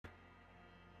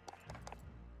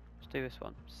do this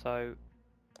one. So,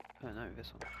 oh no,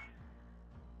 this one.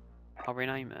 I'll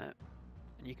rename it,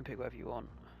 and you can pick whatever you want.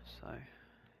 So,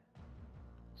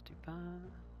 let's do that.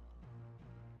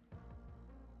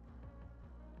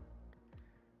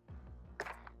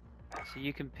 So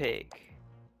you can pick.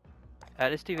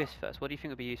 Let's do this first. What do you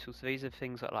think would be useful? So these are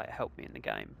things that like help me in the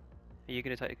game. Are you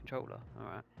going to take the controller?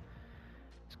 Alright.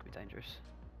 It's going to be dangerous.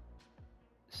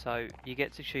 So you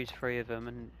get to choose 3 of them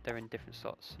and they're in different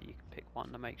slots. So you can pick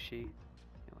one that makes you...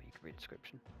 Oh, you can read the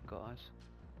description. Got eyes.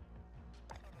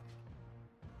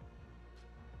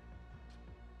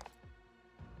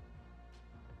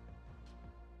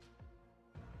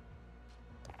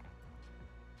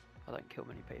 I don't kill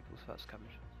many people, so that's covered.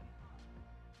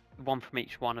 One from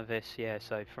each one of this, yeah,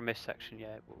 so from this section,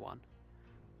 yeah, one.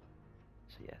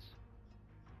 So yes.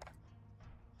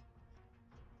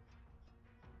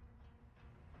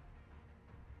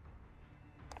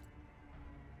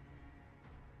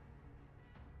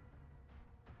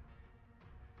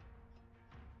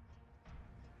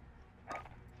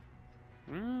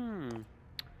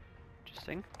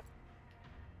 Interesting.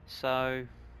 So,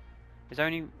 there's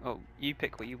only, oh, you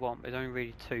pick what you want, but there's only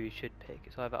really 2 you should pick.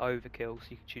 It's either overkill, so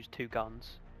you can choose 2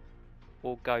 guns,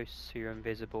 or ghosts, so you're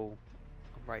invisible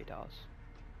on radars.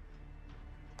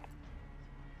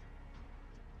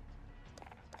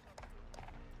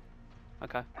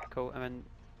 Okay, cool, and then,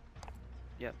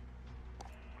 yep.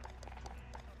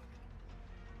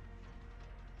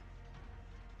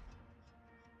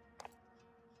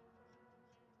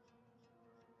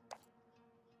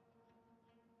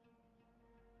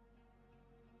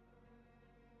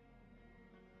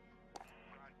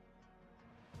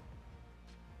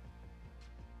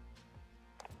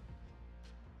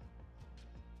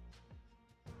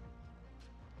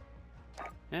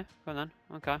 Yeah, go on then,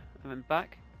 okay, and then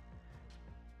back.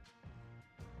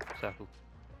 Circle.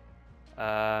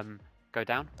 Go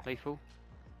down, lethal.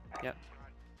 Yep.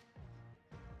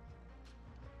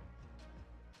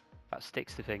 That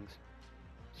sticks to things.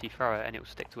 So you throw it and it will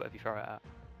stick to whatever you throw it at.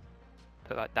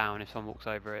 Put that down, if someone walks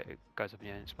over it, it goes up in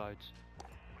the air and explodes.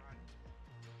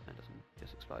 It doesn't,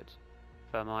 just explodes.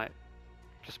 Thermite.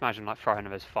 Just imagine like throwing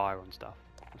them as fire on stuff.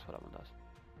 That's what that one does.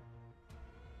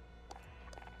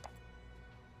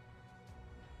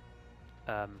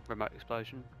 Remote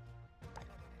explosion.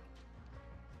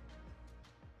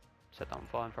 Set that on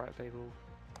fire and throw it at people.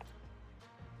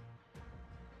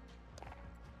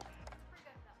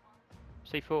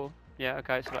 C4. Yeah,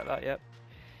 okay, so like that, yep.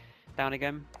 Down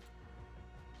again.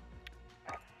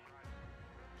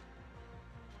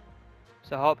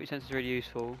 So heartbeat sensor is really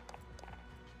useful.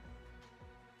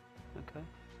 Okay.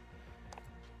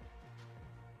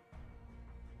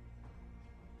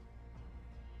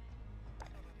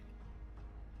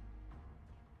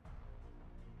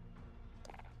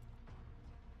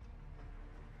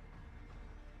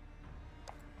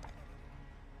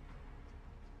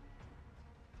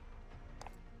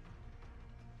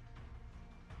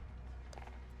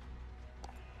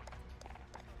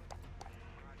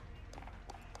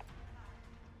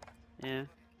 Yeah.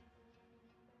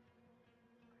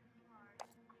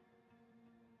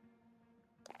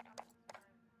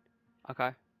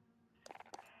 Okay.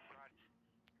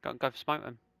 Go for smoke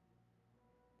then.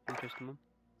 Interesting one.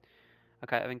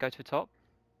 Okay, and then go to the top.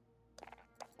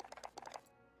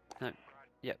 No.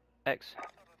 Yep. X.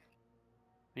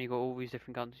 And you've got all these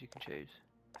different guns you can choose.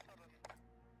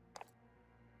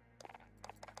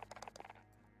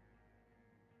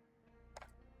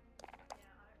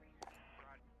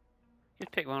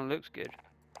 Just pick one that looks good.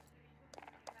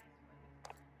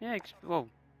 Yeah, well,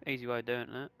 easy way of doing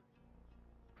it.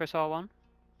 Press R1.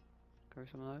 Go for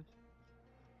some of those.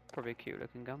 Probably a cute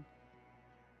looking gun.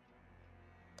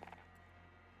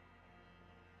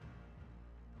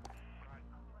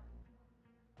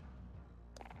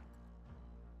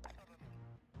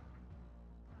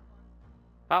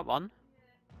 That one?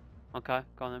 Okay,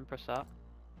 go on then, press that.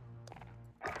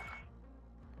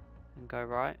 And go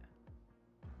right.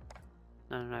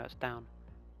 No, it's down.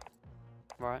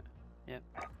 Right, yep.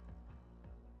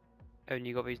 And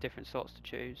you got these different slots to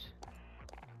choose.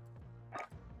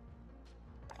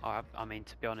 I mean,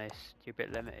 to be honest, you're a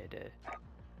bit limited here.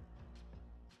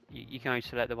 You can only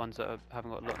select the ones that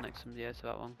haven't got a lot next to them. Yeah, so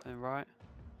that one. And right.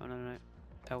 Oh no,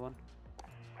 L1.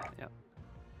 Yep.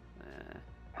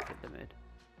 Bit limited.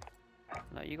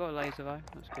 No, you got a laser though.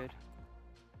 That's good.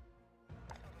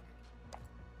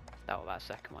 Oh, that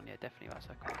second one. Yeah, definitely that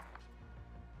second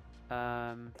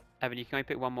one. Evan, you can only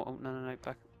pick one more. Oh, no,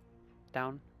 back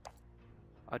down.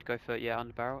 I'd go for, yeah,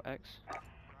 under barrel X.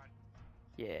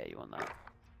 Yeah, you want that.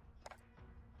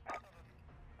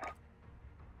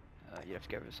 You'd have to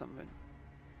go with something.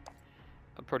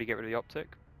 I'll probably get rid of the optic.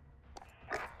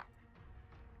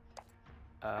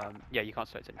 Yeah, you can't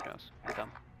select anything else. You're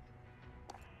done.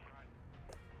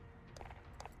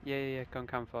 Yeah, go on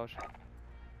camouflage.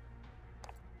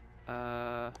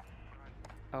 Oh,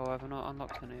 have I not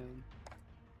unlocked any of them?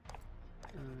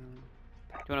 Do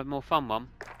you want to have a more fun one?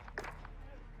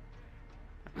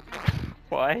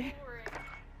 Why?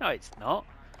 No, it's not.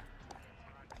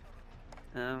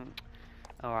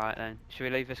 Alright then. Should we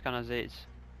leave this gun as is?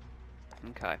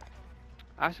 Okay.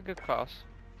 That's a good class.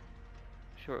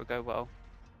 Sure it'll go well.